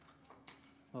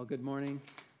Well, good morning.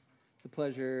 It's a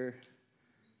pleasure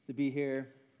to be here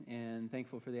and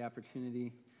thankful for the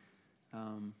opportunity.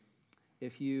 Um,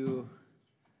 if you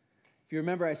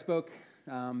remember, I spoke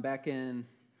back in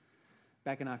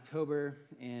October,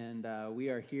 and we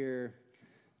are here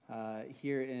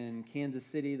in Kansas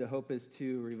City. The hope is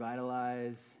to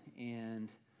revitalize and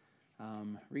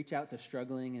reach out to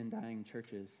struggling and dying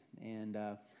churches. And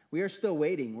we are still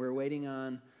waiting. We're waiting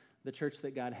on the church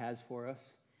that God has for us.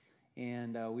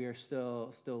 And we are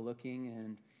still looking,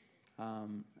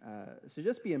 and so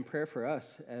just be in prayer for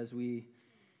us as we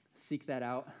seek that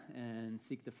out and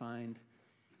seek to find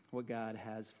what God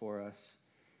has for us.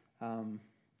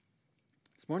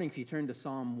 This morning, if you turn to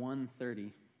Psalm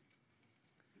 130,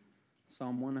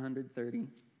 Psalm 130,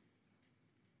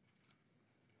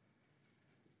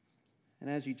 and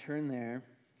as you turn there,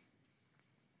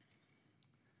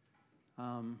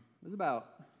 it was about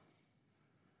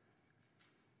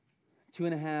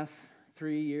 2.5,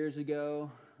 3 years ago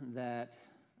that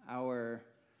our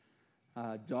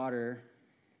daughter,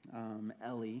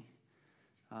 Ellie,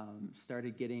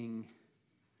 started getting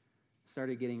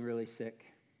really sick,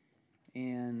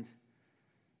 and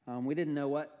we didn't know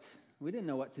what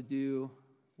to do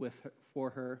for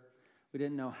her. We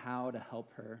didn't know how to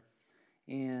help her,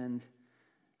 and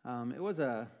it was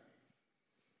a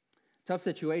tough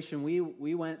situation.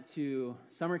 We went to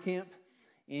summer camp,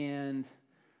 and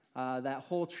that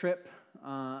whole trip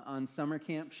on summer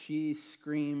camp, she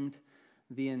screamed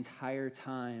the entire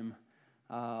time,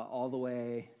 all the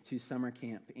way to summer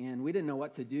camp. And we didn't know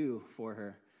what to do for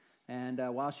her. And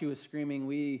while she was screaming,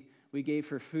 we gave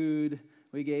her food.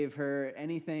 We gave her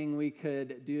anything we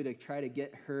could do to try to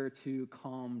get her to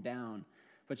calm down.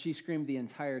 But she screamed the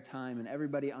entire time, and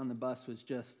everybody on the bus was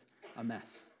just a mess,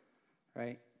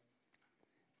 right?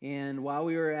 And while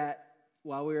we were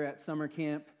at summer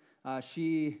camp,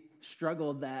 she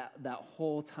struggled that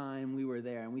whole time we were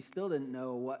there, and we still didn't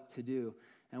know what to do.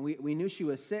 And we knew she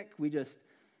was sick. We just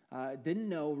didn't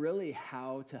know really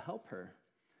how to help her.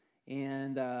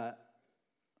 And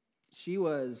she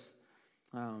was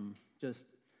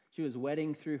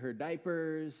wetting through her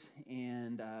diapers,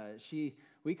 and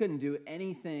we couldn't do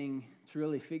anything to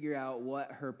really figure out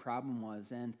what her problem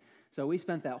was. And so we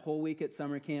spent that whole week at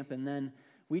summer camp, and then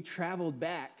we traveled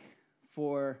back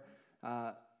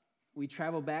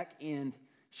and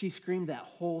she screamed that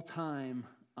whole time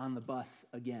on the bus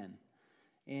again.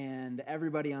 And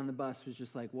everybody on the bus was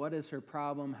just like, what is her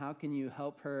problem? How can you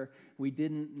help her? We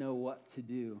didn't know what to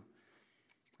do.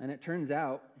 And it turns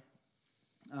out,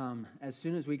 as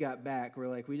soon as we got back, we're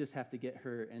like, we just have to get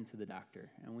her into the doctor,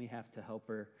 and we have to help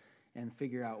her and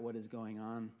figure out what is going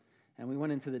on. And we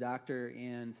went into the doctor,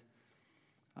 and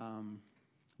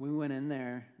we went in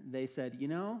there. They said,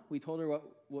 we told her what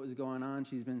was going on.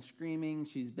 She's been screaming.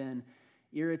 She's been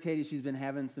irritated. She's been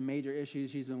having some major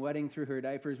issues. She's been wetting through her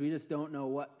diapers. We just don't know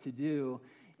what to do.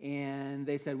 And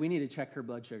they said, we need to check her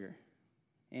blood sugar.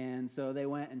 And so they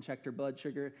went and checked her blood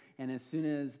sugar. And as soon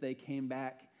as they came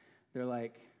back, they're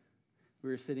like, we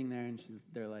were sitting there, and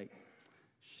they're like,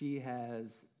 she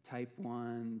has type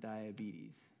 1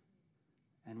 diabetes.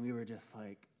 And we were just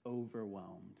like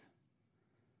overwhelmed.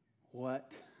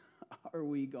 What are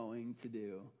we going to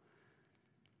do?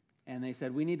 And they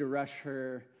said, we need to rush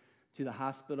her to the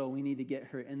hospital. We need to get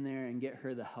her in there and get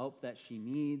her the help that she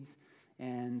needs.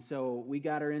 And so we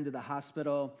got her into the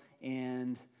hospital,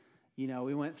 and,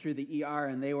 we went through the ER,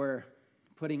 and they were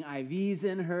putting IVs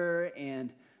in her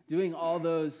and doing all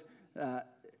those,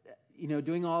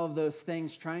 doing all of those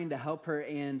things, trying to help her.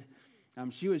 And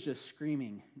she was just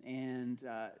screaming and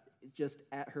just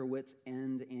at her wit's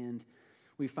end. And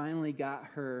we finally got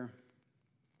her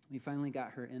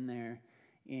in there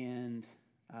and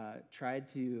tried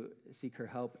to seek her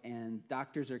help, and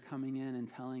doctors are coming in and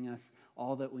telling us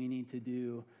all that we need to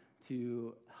do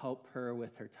to help her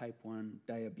with her type 1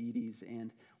 diabetes,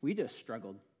 and we just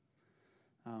struggled.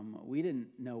 We didn't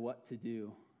know what to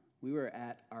do. We were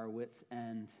at our wit's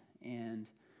end, and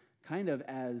kind of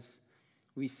as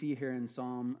we see here in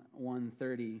Psalm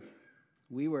 130,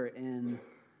 we were in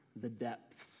the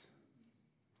depths.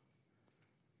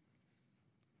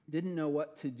 Didn't know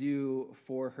what to do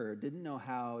for her, didn't know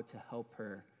how to help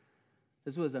her.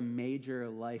 This was a major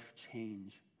life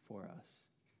change for us.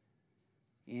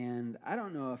 And I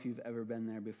don't know if you've ever been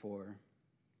there before,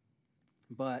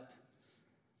 but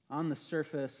on the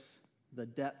surface, the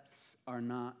depths are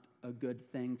not a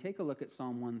good thing. Take a look at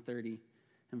Psalm 130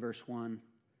 and verse 1.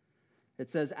 It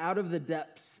says, out of the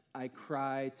depths I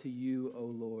cry to you, O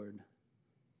Lord.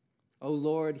 O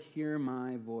Lord, hear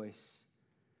my voice.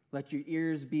 Let your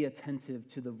ears be attentive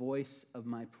to the voice of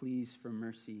my pleas for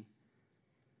mercy.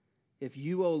 If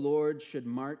you, O Lord, should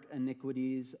mark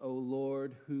iniquities, O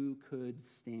Lord, who could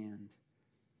stand?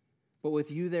 But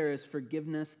with you there is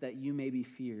forgiveness that you may be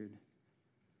feared.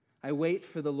 I wait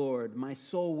for the Lord. My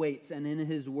soul waits, and in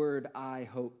his word I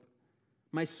hope.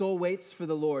 My soul waits for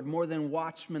the Lord, more than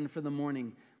watchmen for the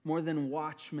morning, more than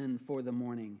watchmen for the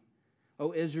morning.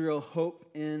 O Israel, hope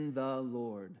in the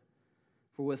Lord.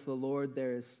 For with the Lord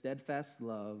there is steadfast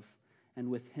love, and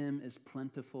with him is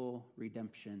plentiful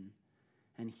redemption.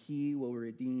 And he will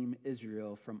redeem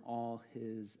Israel from all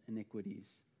his iniquities.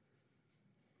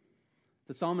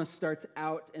 The psalmist starts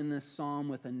out in this psalm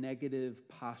with a negative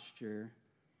posture.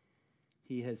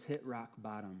 He has hit rock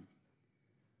bottom.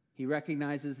 He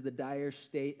recognizes the dire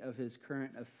state of his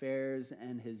current affairs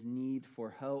and his need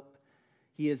for help.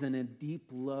 He is in a deep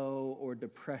low or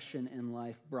depression in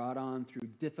life brought on through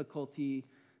difficulty,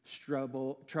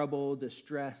 trouble,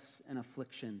 distress, and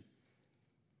affliction.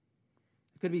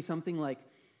 It could be something like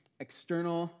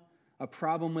external, a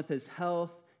problem with his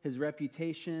health, his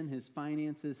reputation, his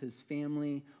finances, his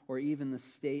family, or even the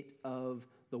state of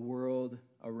the world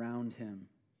around him.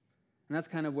 And that's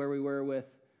kind of where we were with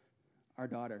our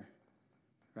daughter,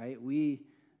 right? We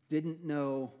didn't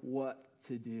know what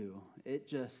to do. It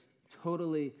just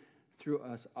totally threw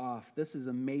us off. This is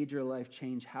a major life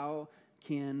change. How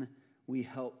can we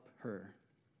help her?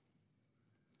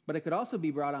 But it could also be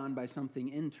brought on by something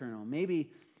internal. Maybe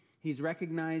he's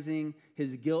recognizing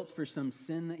his guilt for some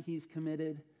sin that he's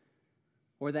committed,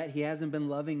 or that he hasn't been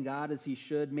loving God as he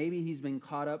should. Maybe he's been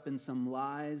caught up in some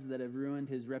lies that have ruined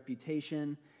his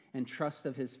reputation and trust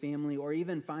of his family, or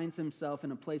even finds himself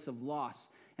in a place of loss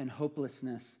and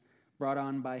hopelessness brought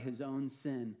on by his own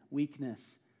sin,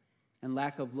 weakness, and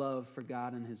lack of love for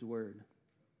God and his word.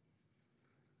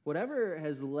 Whatever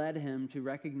has led him to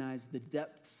recognize the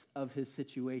depths of his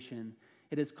situation,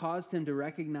 it has caused him to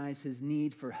recognize his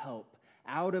need for help.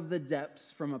 Out of the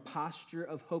depths, from a posture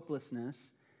of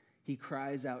hopelessness, he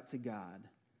cries out to God.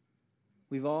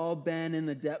 We've all been in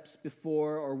the depths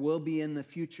before, or will be in the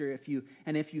future. If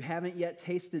you haven't yet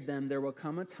tasted them, there will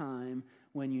come a time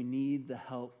when you need the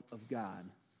help of God.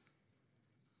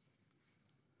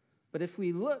 But if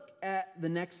we look at the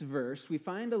next verse, we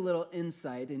find a little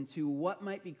insight into what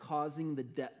might be causing the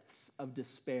depths of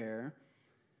despair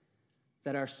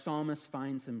that our psalmist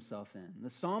finds himself in. The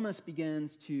psalmist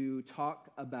begins to talk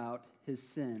about his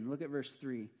sin. Look at verse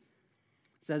 3. It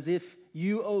says, if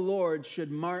you, O Lord,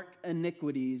 should mark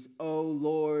iniquities, O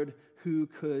Lord, who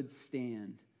could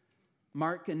stand?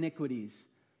 Mark iniquities.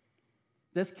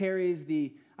 This carries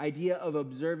the idea of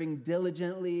observing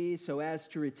diligently so as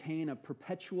to retain a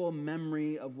perpetual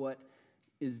memory of what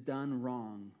is done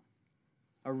wrong.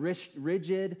 A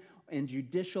rigid and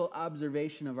judicial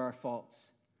observation of our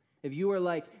faults. If you were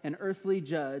like an earthly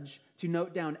judge to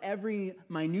note down every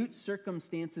minute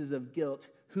circumstances of guilt,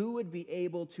 who would be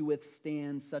able to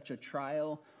withstand such a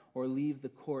trial or leave the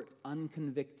court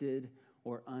unconvicted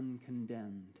or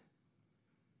uncondemned?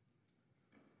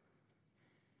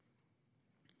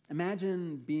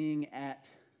 Imagine being at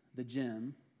the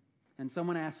gym and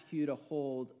someone asks you to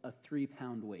hold a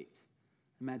 3-pound weight.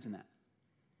 Imagine that.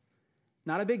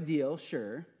 Not a big deal,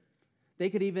 sure. They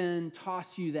could even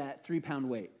toss you that 3-pound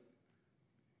weight.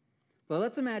 But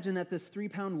let's imagine that this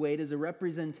 3-pound weight is a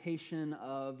representation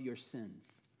of your sins.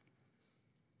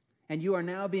 And you are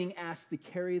now being asked to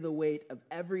carry the weight of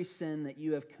every sin that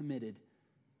you have committed.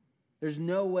 There's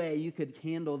no way you could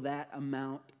handle that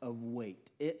amount of weight.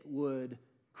 It would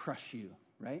crush you,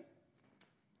 right?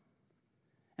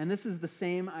 And this is the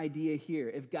same idea here.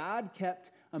 If God kept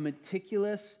a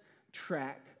meticulous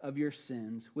track of your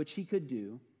sins, which he could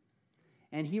do,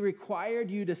 and he required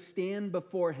you to stand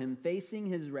before him facing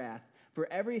his wrath for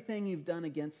everything you've done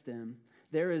against him,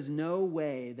 there is no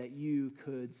way that you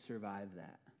could survive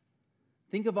that.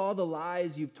 Think of all the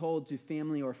lies you've told to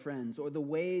family or friends, or the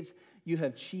ways you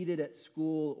have cheated at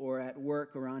school or at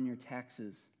work or on your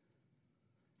taxes.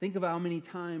 Think of how many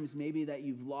times maybe that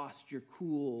you've lost your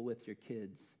cool with your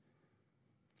kids,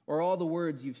 or all the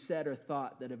words you've said or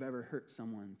thought that have ever hurt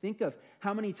someone. Think of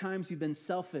how many times you've been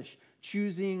selfish,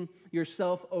 choosing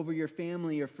yourself over your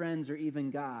family, your friends, or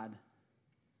even God.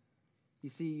 You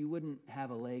see, you wouldn't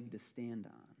have a leg to stand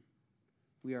on.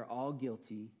 We are all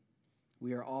guilty.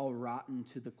 We are all rotten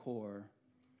to the core.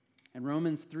 And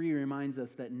Romans 3 reminds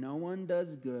us that no one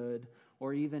does good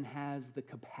or even has the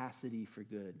capacity for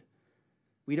good.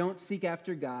 We don't seek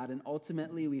after God, and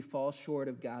ultimately we fall short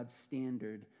of God's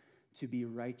standard to be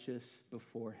righteous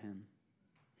before him.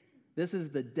 This is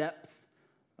the depth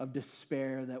of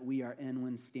despair that we are in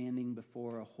when standing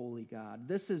before a holy God.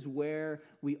 This is where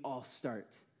we all start.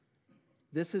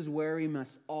 This is where we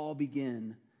must all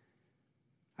begin.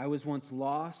 I was once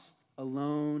lost,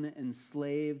 alone,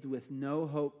 enslaved, with no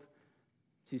hope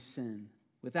to sin.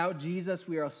 Without Jesus,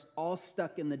 we are all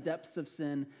stuck in the depths of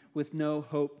sin with no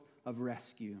hope of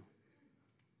rescue.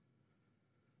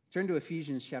 Turn to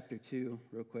Ephesians chapter 2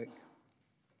 real quick.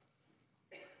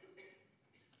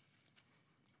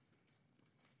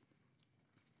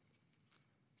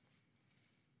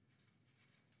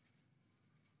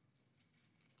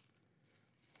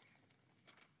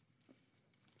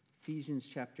 Ephesians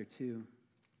chapter 2.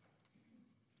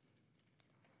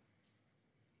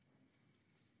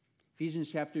 Ephesians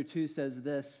chapter 2 says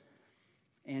this,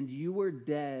 "And you were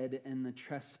dead in the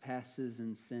trespasses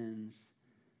and sins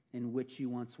in which you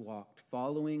once walked,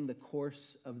 following the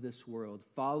course of this world,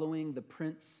 following the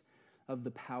prince of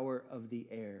the power of the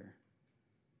air,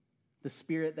 the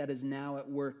spirit that is now at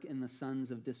work in the sons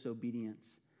of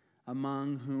disobedience,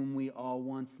 among whom we all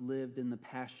once lived in the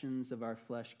passions of our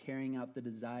flesh, carrying out the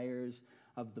desires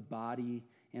of the body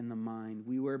and the mind.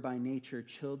 We were by nature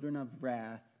children of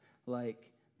wrath,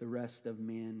 like the rest of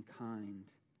mankind."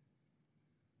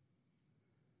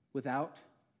 Without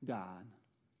God,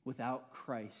 without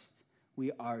Christ,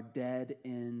 we are dead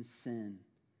in sin.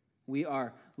 We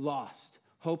are lost,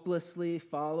 hopelessly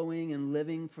following and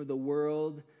living for the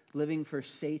world, living for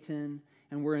Satan,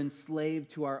 and we're enslaved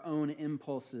to our own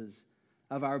impulses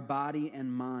of our body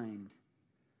and mind.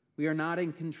 We are not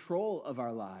in control of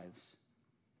our lives.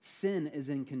 Sin is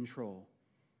in control.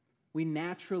 We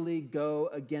naturally go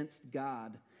against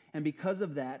God, and because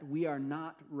of that, we are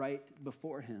not right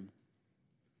before Him.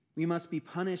 We must be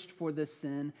punished for this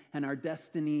sin, and our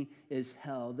destiny is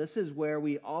hell. This is where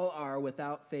we all are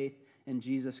without faith in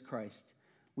Jesus Christ.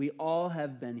 We all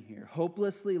have been here,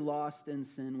 hopelessly lost in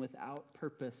sin, without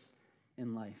purpose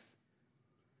in life.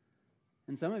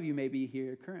 And some of you may be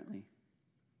here currently.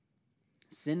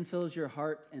 Sin fills your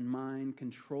heart and mind,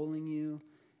 controlling you,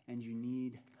 and you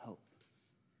need help.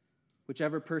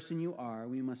 Whichever person you are,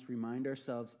 we must remind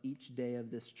ourselves each day of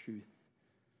this truth.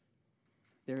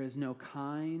 There is no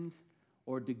kind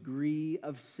or degree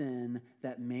of sin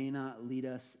that may not lead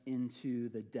us into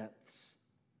the depths.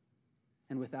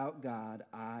 And without God,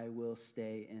 I will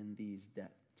stay in these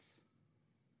depths.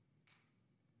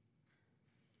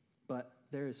 But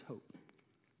there is hope.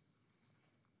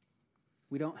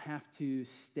 We don't have to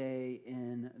stay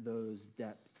in those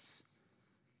depths.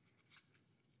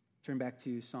 Turn back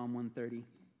to Psalm 130.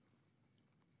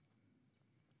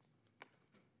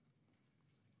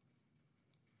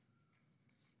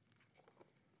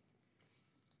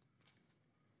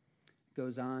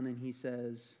 Goes on and he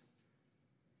says,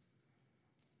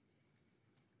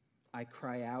 "I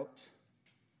cry out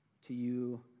to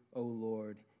you, O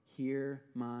Lord. Hear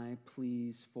my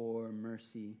pleas for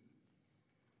mercy."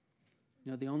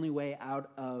 You know, the only way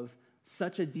out of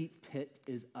such a deep pit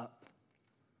is up.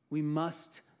 We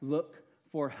must look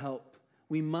for help.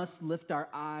 We must lift our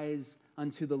eyes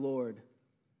unto the Lord.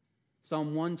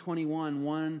 Psalm 121,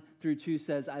 1 through 2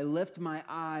 says, "I lift my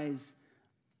eyes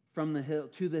from the hill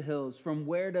to the hills. From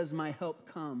where does my help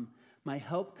come? My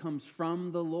help comes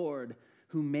from the Lord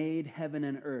who made heaven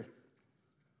and earth."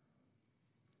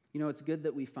 You know, it's good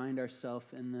that we find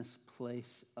ourselves in this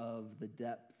place of the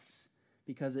depths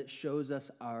because it shows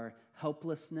us our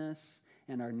helplessness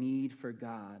and our need for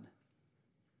God.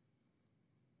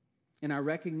 In our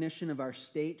recognition of our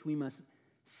state, we must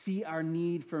see our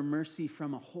need for mercy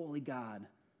from a holy God.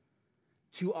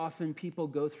 Too often people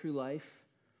go through life.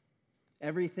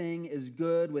 Everything is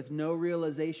good with no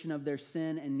realization of their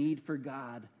sin and need for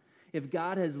God. If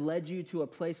God has led you to a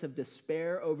place of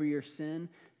despair over your sin,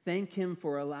 thank Him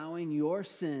for allowing your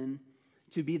sin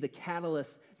to be the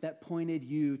catalyst that pointed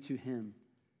you to Him.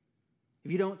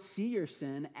 If you don't see your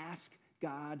sin, ask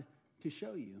God to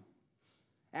show you.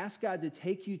 Ask God to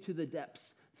take you to the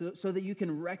depths so that you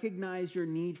can recognize your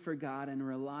need for God and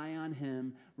rely on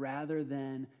Him rather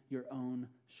than your own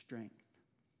strength.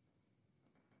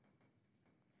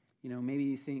 You know, maybe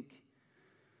you think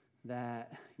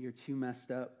that you're too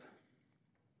messed up.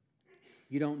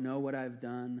 You don't know what I've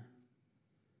done.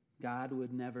 God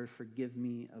would never forgive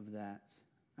me of that.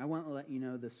 I want to let you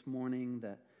know this morning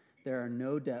that there are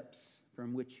no depths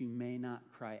from which you may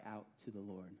not cry out to the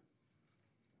Lord.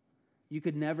 You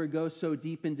could never go so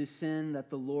deep into sin that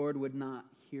the Lord would not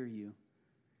hear you.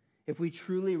 If we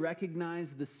truly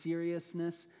recognize the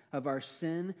seriousness of our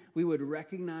sin, we would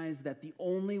recognize that the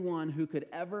only one who could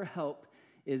ever help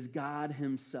is God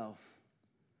Himself.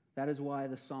 That is why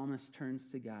the psalmist turns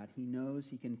to God. He knows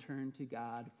he can turn to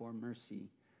God for mercy,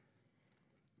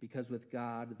 because with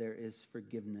God there is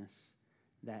forgiveness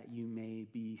that you may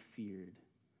be feared.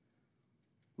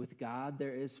 With God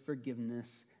there is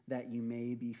forgiveness that you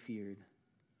may be feared.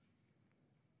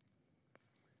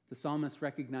 The psalmist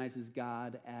recognizes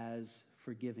God as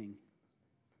forgiving.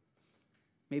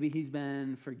 Maybe he's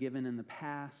been forgiven in the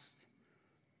past.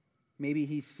 Maybe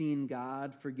he's seen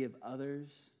God forgive others.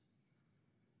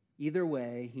 Either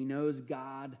way, he knows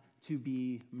God to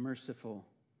be merciful,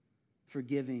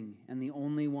 forgiving, and the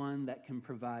only one that can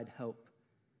provide help.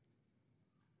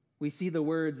 We see the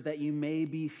words that you may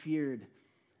be feared.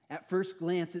 At first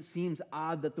glance, it seems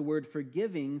odd that the word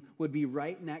forgiving would be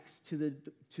right next to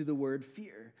the word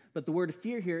fear. But the word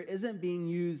fear here isn't being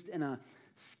used in a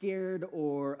scared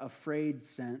or afraid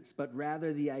sense, but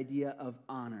rather the idea of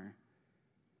honor.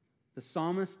 The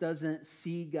psalmist doesn't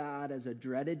see God as a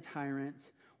dreaded tyrant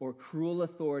or cruel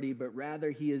authority, but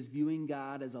rather he is viewing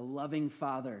God as a loving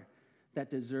Father that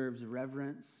deserves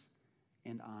reverence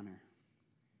and honor.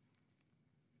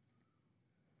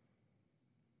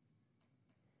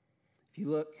 If you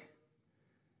look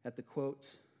at the quote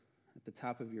at the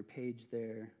top of your page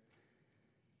there,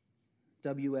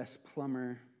 W.S.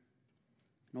 Plummer,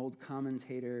 an old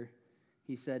commentator,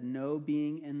 he said, "No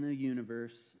being in the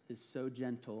universe is so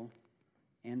gentle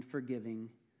and forgiving,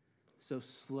 so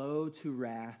slow to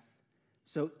wrath,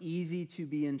 so easy to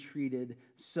be entreated,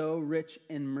 so rich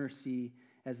in mercy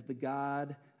as the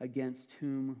God against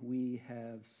whom we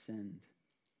have sinned."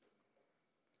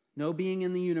 No being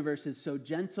in the universe is so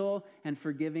gentle and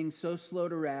forgiving, so slow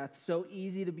to wrath, so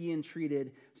easy to be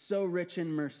entreated, so rich in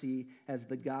mercy as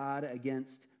the God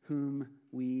against whom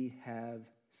we have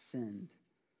sinned.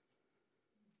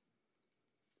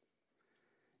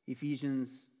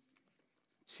 Ephesians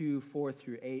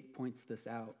 2:4-8 points this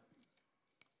out.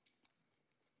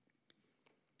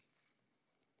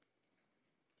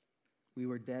 We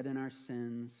were dead in our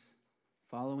sins,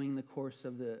 following the course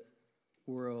of the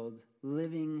world,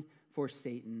 living for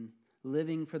Satan,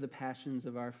 living for the passions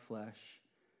of our flesh.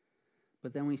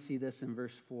 But then we see this in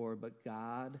verse 4, "But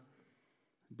God,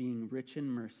 being rich in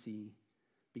mercy,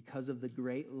 because of the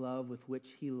great love with which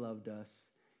he loved us,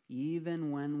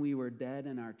 even when we were dead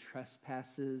in our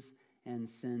trespasses and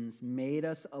sins, made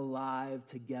us alive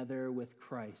together with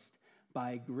Christ.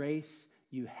 By grace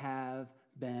you have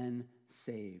been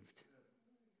saved."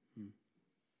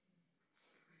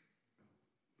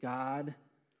 God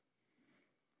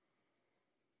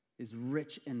is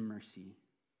rich in mercy,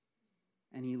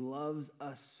 and he loves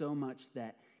us so much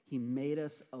that he made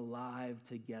us alive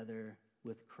together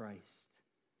with Christ.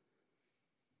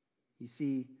 You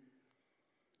see,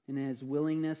 in his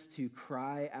willingness to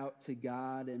cry out to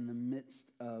God in the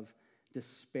midst of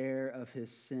despair of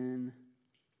his sin,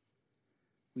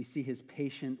 we see his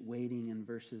patient waiting in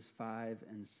verses 5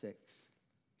 and 6.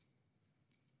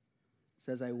 It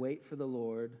says, "I wait for the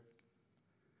Lord,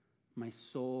 my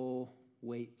soul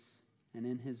waits, and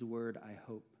in his word I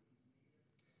hope.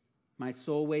 My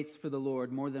soul waits for the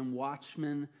Lord, more than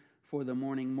watchmen for the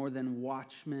morning, more than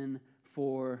watchmen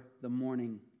for the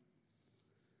morning."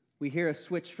 We hear a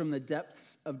switch from the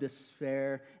depths of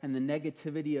despair and the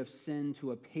negativity of sin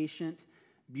to a patient,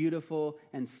 beautiful,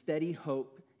 and steady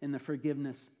hope in the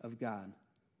forgiveness of God.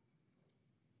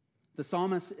 The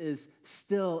psalmist is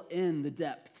still in the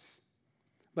depths,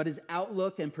 but his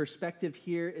outlook and perspective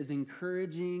here is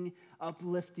encouraging,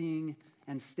 uplifting,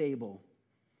 and stable.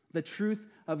 The truth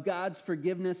of God's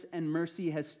forgiveness and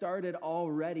mercy has started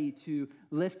already to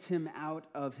lift him out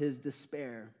of his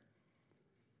despair.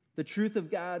 The truth of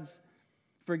God's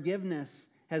forgiveness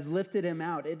has lifted him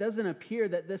out. It doesn't appear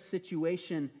that this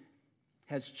situation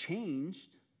has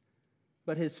changed,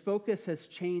 but his focus has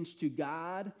changed to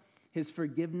God, his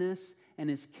forgiveness, and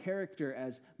his character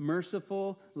as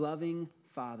merciful, loving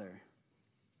Father.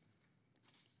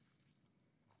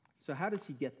 So how does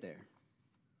he get there?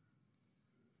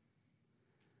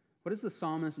 What is the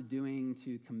psalmist doing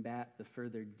to combat the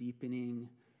further deepening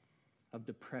of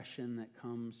depression that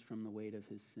comes from the weight of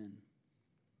his sin?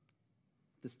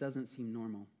 This doesn't seem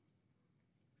normal.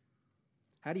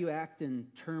 How do you act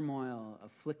in turmoil,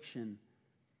 affliction,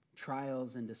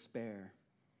 trials, and despair?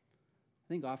 I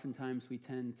think oftentimes we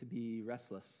tend to be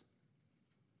restless.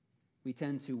 We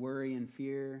tend to worry and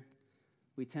fear.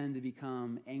 We tend to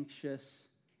become anxious,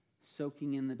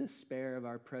 soaking in the despair of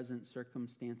our present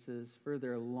circumstances,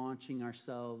 further launching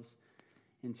ourselves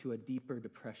into a deeper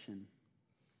depression.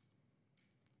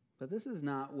 But this is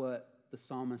not what the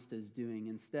psalmist is doing.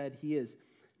 Instead, he is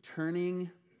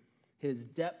turning his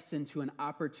depths into an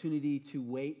opportunity to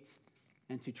wait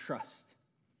and to trust.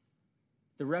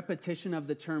 The repetition of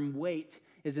the term wait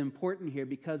is important here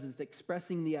because it's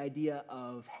expressing the idea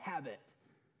of habit.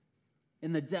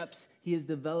 In the depths, he is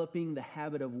developing the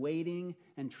habit of waiting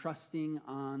and trusting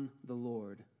on the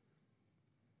Lord.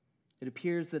 It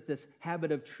appears that this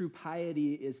habit of true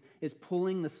piety is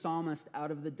pulling the psalmist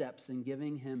out of the depths and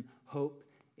giving him hope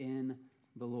in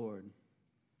the Lord.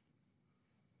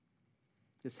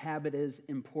 This habit is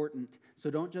important,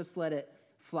 so don't just let it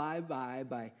fly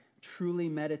by truly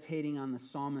meditating on the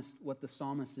psalmist, what the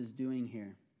psalmist is doing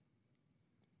here.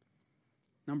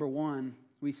 Number one,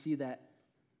 we see that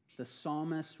the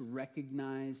psalmist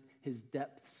recognized his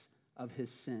depths of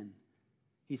his sin.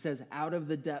 He says, out of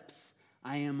the depths,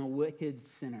 I am a wicked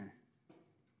sinner.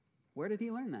 Where did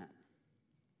he learn that?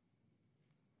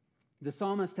 The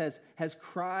psalmist has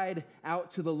cried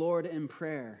out to the Lord in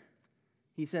prayer.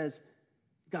 He says,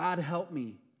 God, help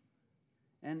me.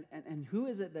 And who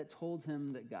is it that told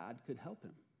him that God could help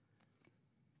him?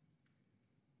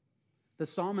 The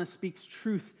psalmist speaks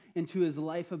truth into his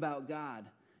life about God.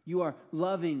 You are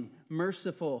loving,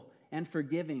 merciful, and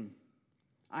forgiving.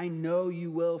 I know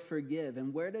you will forgive.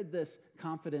 And where did this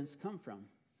confidence come from?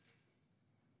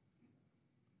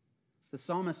 The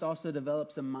psalmist also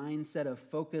develops a mindset of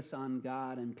focus on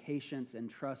God and patience and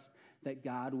trust that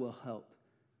God will help.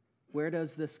 Where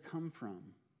does this come from?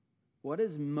 What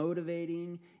is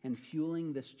motivating and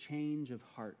fueling this change of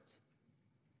heart?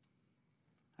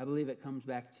 I believe it comes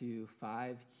back to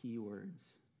 5 key words.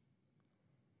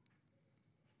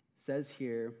 It says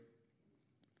here,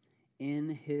 in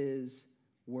his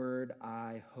word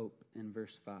I hope, in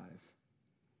verse 5.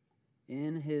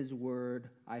 In his word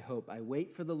I hope. I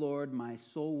wait for the Lord, my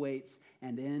soul waits,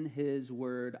 and in his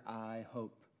word I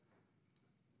hope.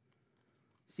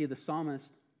 See, the psalmist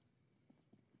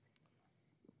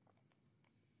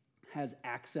has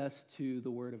access to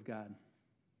the word of God.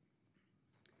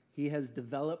 He has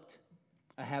developed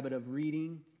a habit of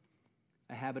reading,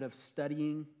 a habit of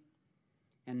studying,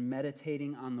 and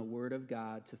meditating on the word of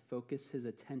God to focus his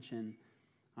attention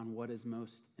on what is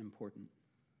most important: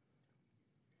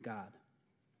 God.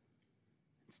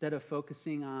 Instead of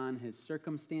focusing on his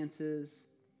circumstances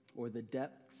or the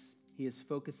depths, he is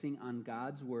focusing on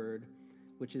God's word,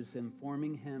 which is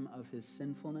informing him of his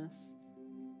sinfulness,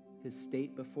 his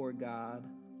state before God,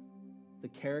 the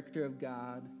character of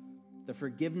God, the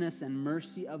forgiveness and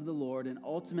mercy of the Lord, and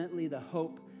ultimately the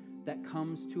hope that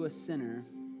comes to a sinner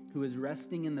who is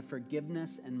resting in the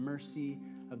forgiveness and mercy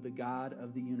of the God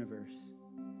of the universe.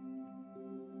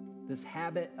 This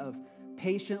habit of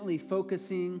patiently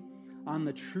focusing on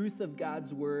the truth of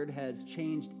God's word has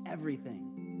changed everything.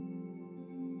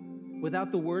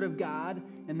 Without the word of God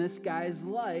in this guy's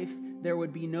life, there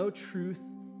would be no truth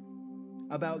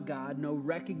about God, no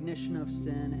recognition of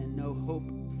sin, and no hope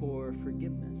for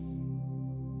forgiveness.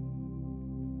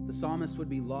 The psalmist would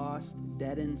be lost,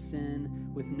 dead in sin,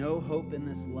 with no hope in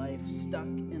this life, stuck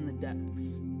in the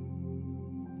depths.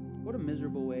 What a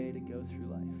miserable way to go through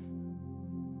life.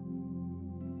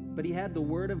 But he had the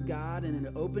word of God, and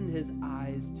it opened his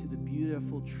eyes to the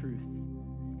beautiful truth.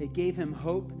 It gave him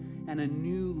hope and a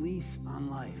new lease on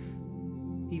life.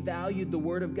 He valued the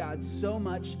word of God so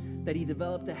much that he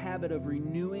developed a habit of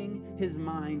renewing his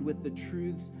mind with the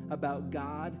truths about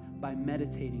God by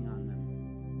meditating on them.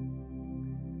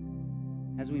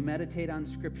 As we meditate on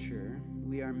Scripture,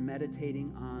 we are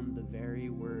meditating on the very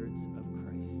words of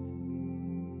Christ.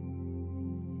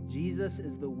 Jesus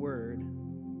is the Word,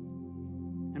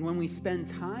 and when we spend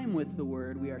time with the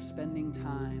Word, we are spending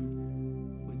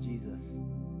time with Jesus.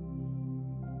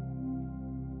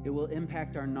 It will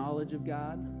impact our knowledge of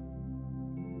God,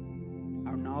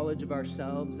 our knowledge of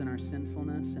ourselves and our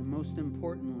sinfulness, and most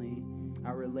importantly,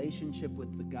 our relationship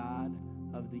with the God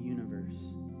of the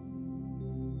universe.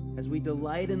 As we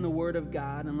delight in the Word of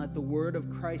God and let the Word of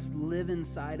Christ live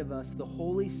inside of us, the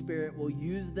Holy Spirit will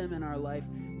use them in our life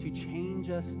to change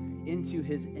us into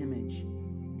His image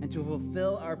and to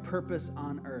fulfill our purpose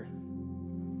on earth.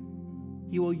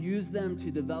 He will use them to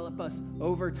develop us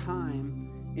over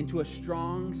time into a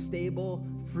strong, stable,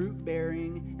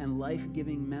 fruit-bearing, and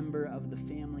life-giving member of the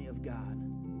family of God,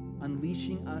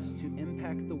 unleashing us to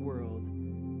impact the world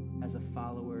as a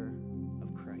follower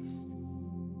of Christ.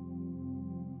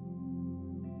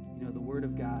 You know, the Word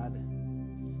of God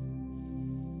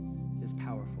is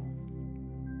powerful.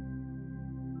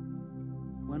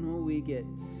 When will we get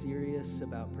serious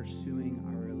about pursuing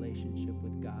our relationship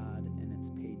with God and its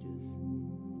pages?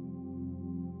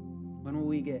 When will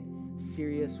we get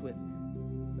serious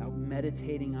about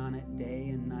meditating on it day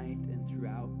and night and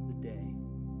throughout the day?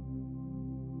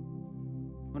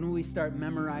 When will we start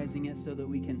memorizing it so that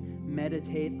we can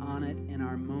meditate on it in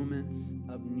our moments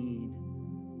of need?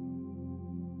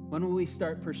 When will we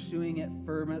start pursuing it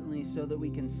fervently so that we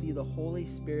can see the Holy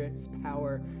Spirit's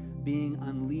power being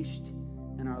unleashed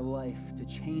in our life to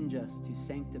change us, to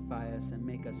sanctify us, and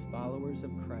make us followers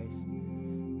of Christ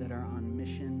that are on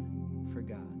mission for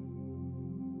God.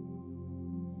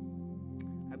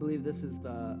 I believe this is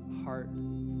the heart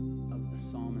of the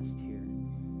psalmist here.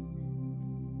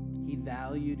 He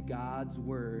valued God's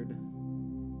word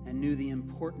and knew the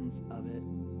importance of it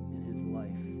in his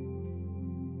life.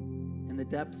 In the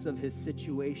depths of his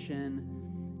situation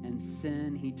and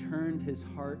sin, he turned his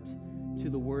heart to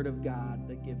the word of God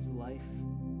that gives life,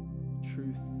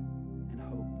 truth, and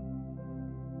hope.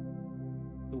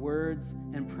 The words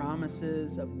and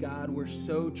promises of God were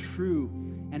so true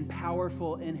and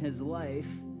powerful in his life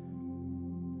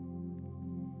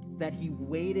that he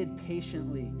waited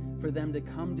patiently for them to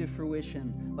come to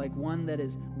fruition, like one that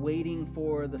is waiting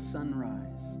for the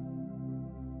sunrise.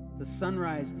 The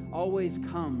sunrise always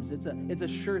comes. It's a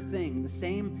sure thing. The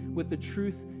same with the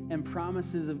truth and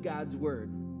promises of God's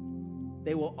word.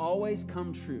 They will always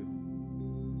come true.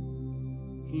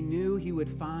 He knew he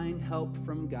would find help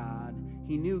from God.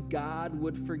 He knew God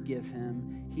would forgive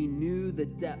him. He knew the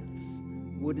depths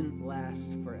wouldn't last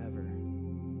forever.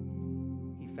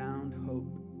 He found hope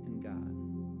in God.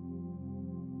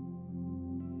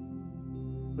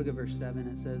 Look at verse 7.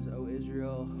 It says, O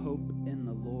Israel, hope in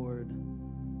the Lord.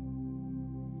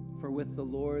 For with the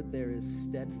Lord there is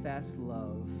steadfast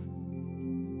love,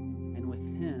 and with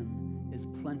him is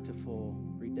plentiful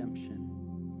redemption.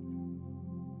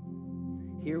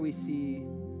 Here we see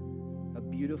a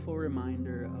beautiful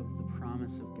reminder of the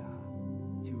promise of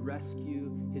God to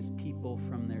rescue his people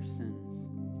from their sins.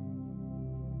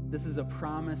 This is a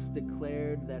promise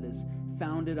declared that is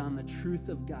founded on the truth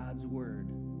of God's word.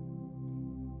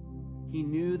 He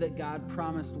knew that God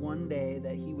promised one day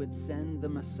that he would send the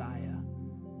Messiah.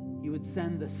 He would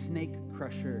send the snake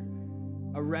crusher,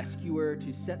 a rescuer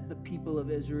to set the people of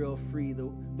Israel free, the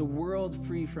world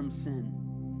free from sin.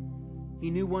 He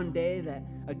knew one day that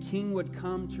a king would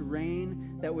come to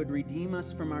reign that would redeem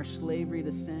us from our slavery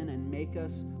to sin and make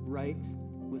us right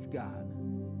with God.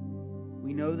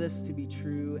 We know this to be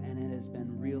true, and it has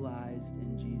been realized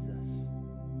in Jesus.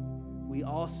 We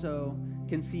also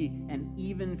can see an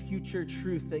even future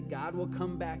truth that God will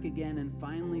come back again and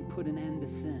finally put an end to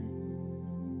sin.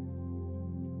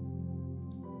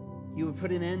 He will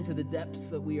put an end to the depths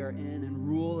that we are in and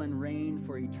rule and reign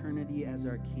for eternity as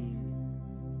our King.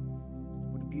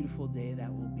 What a beautiful day that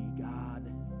will be. God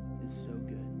is so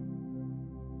good.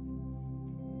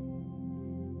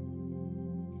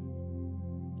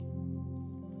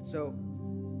 So,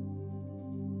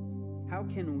 how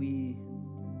can we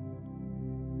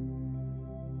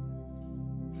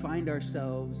find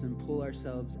ourselves and pull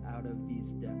ourselves out of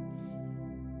these depths?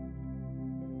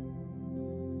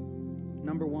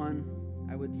 Number one,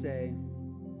 I would say,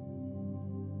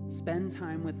 spend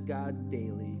time with God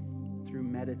daily through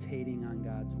meditating on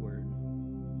God's word.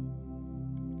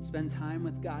 Spend time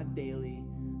with God daily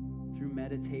through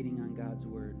meditating on God's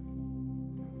word.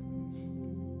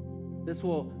 This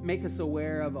will make us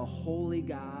aware of a holy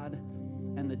God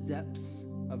and the depths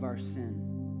of our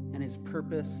sin and his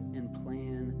purpose and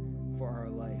plan for our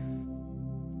life.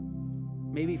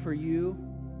 Maybe for you,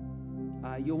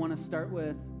 you'll want to start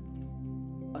with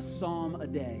a psalm a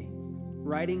day,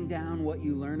 writing down what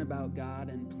you learn about God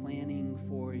and planning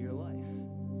for your life,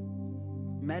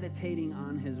 meditating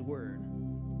on his word.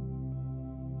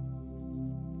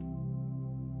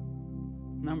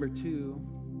 Number two,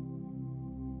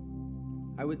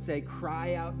 I would say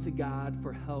cry out to God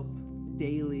for help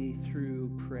daily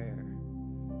through prayer.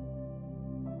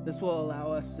 This will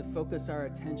allow us to focus our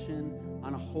attention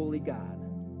on a holy God.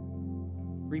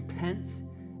 Repent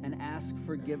and ask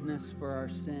forgiveness for our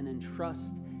sin and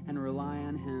trust and rely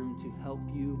on him to help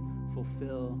you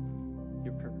fulfill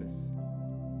your purpose.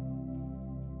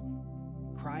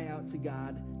 Cry out to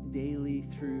God daily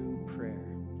through prayer.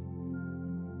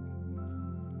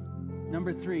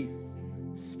 Number three,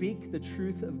 speak the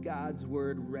truth of God's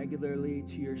word regularly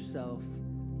to yourself,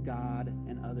 God,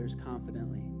 and others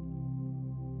confidently.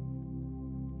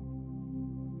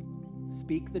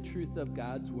 Speak the truth of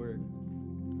God's word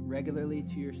regularly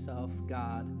to yourself,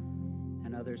 God,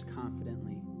 and others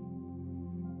confidently.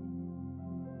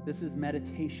 This is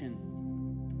meditation.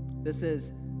 This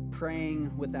is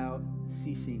praying without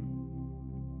ceasing.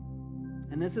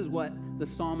 And this is what the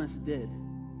psalmist did.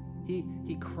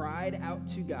 He cried out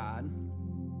to God,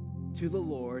 to the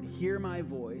Lord, hear my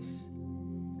voice.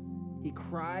 He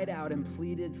cried out and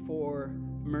pleaded for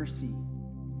mercy.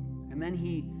 And then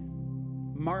he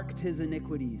marked his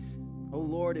iniquities. O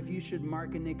Lord, if you should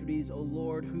mark iniquities, O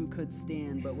Lord, who could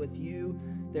stand? But with you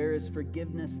there is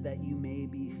forgiveness that you may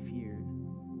be feared.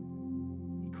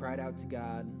 He cried out to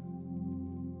God,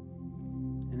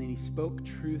 and then he spoke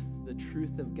truth, the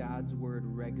truth of God's word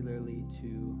regularly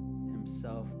to himself.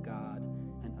 himself, God,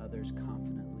 and others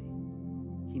confidently.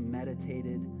 He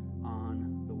meditated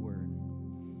on the word.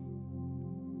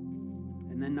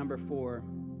 And then number 4,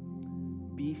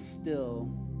 be still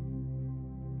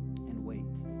and wait.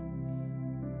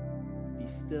 Be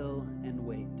still and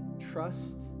wait.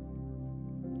 Trust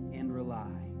and rely.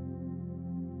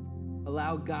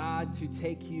 Allow God to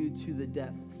take you to the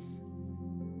depths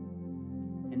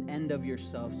and end of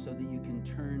yourself so that you can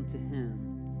turn to him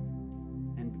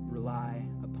and rely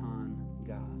upon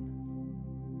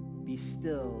God. Be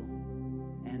still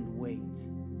and wait.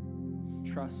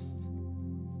 Trust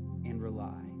and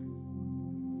rely.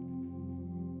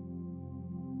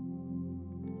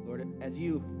 Lord, as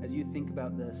you think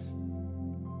about this,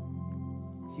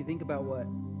 as you think about what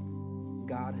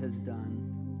God has done,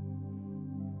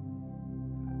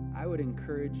 I would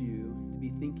encourage you to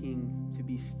be thinking to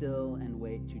be still and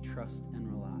wait, to trust and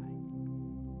rely.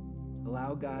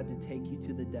 Allow God to take you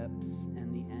to the depths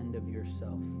and the end of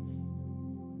yourself.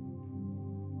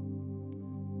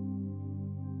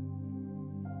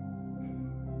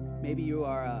 Maybe you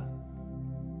are a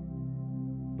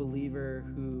believer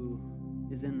who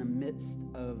is in the midst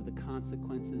of the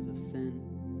consequences of sin.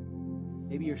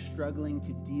 Maybe you're struggling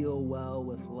to deal well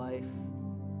with life.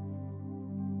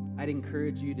 I'd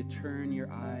encourage you to turn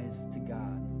your eyes to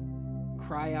God.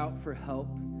 Cry out for help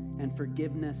and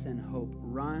forgiveness and hope.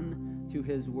 Run to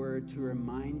his word to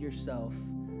remind yourself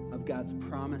of God's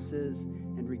promises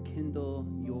and rekindle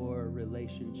your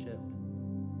relationship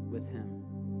with him.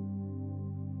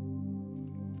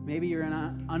 Maybe you're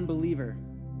an unbeliever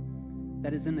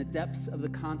that is in the depths of the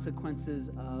consequences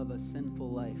of a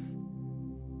sinful life.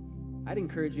 I'd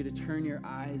encourage you to turn your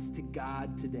eyes to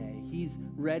God today. He's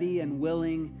ready and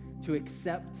willing to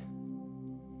accept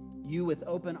you with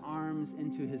open arms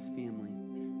into his family.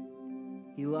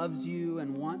 He loves you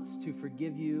and wants to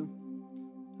forgive you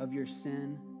of your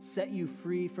sin, set you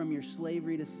free from your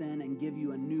slavery to sin, and give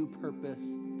you a new purpose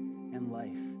and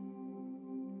life.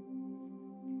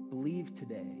 Believe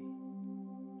today.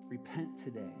 Repent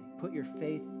today. Put your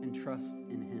faith and trust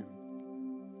in him.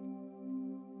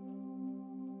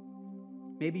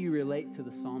 Maybe you relate to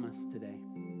the psalmist today.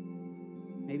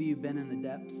 Maybe you've been in the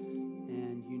depths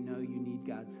and you know you need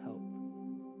God's help,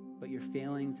 but you're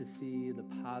failing to see the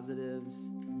positives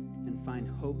and find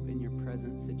hope in your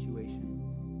present situation.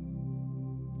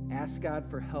 Ask God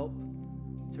for help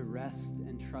to rest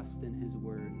and trust in his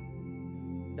word.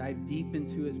 Dive deep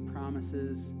into his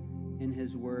promises in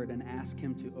his word and ask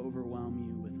him to overwhelm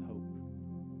you with hope.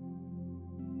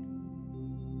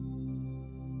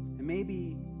 And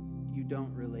maybe you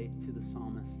don't relate to the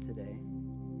psalmist today.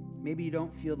 Maybe you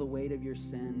don't feel the weight of your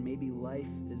sin. Maybe life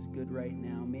is good right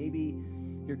now. Maybe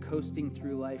you're coasting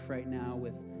through life right now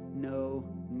with no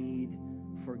need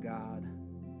for God.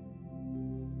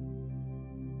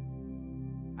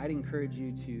 I'd encourage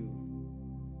you to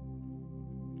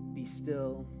be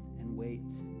still and wait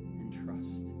and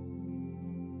trust.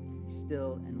 Be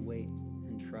still and wait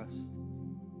and trust.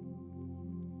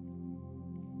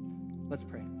 Let's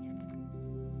pray.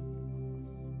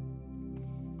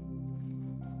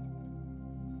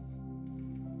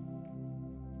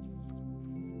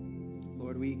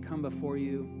 Lord, we come before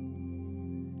you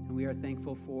and we are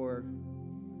thankful for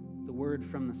the word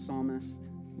from the psalmist.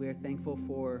 We are thankful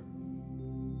for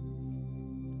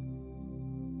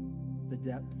the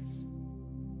depths.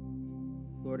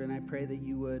 Lord, and I pray that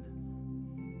you would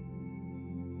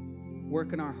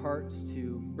work in our hearts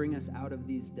to bring us out of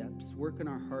these depths. Work in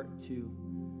our heart to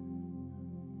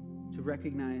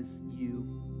recognize you,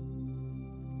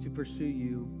 to pursue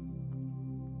you.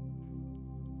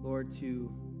 Lord, to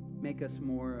make us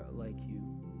more like you.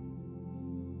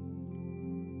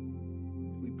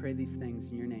 We pray these things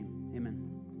in your name. Amen.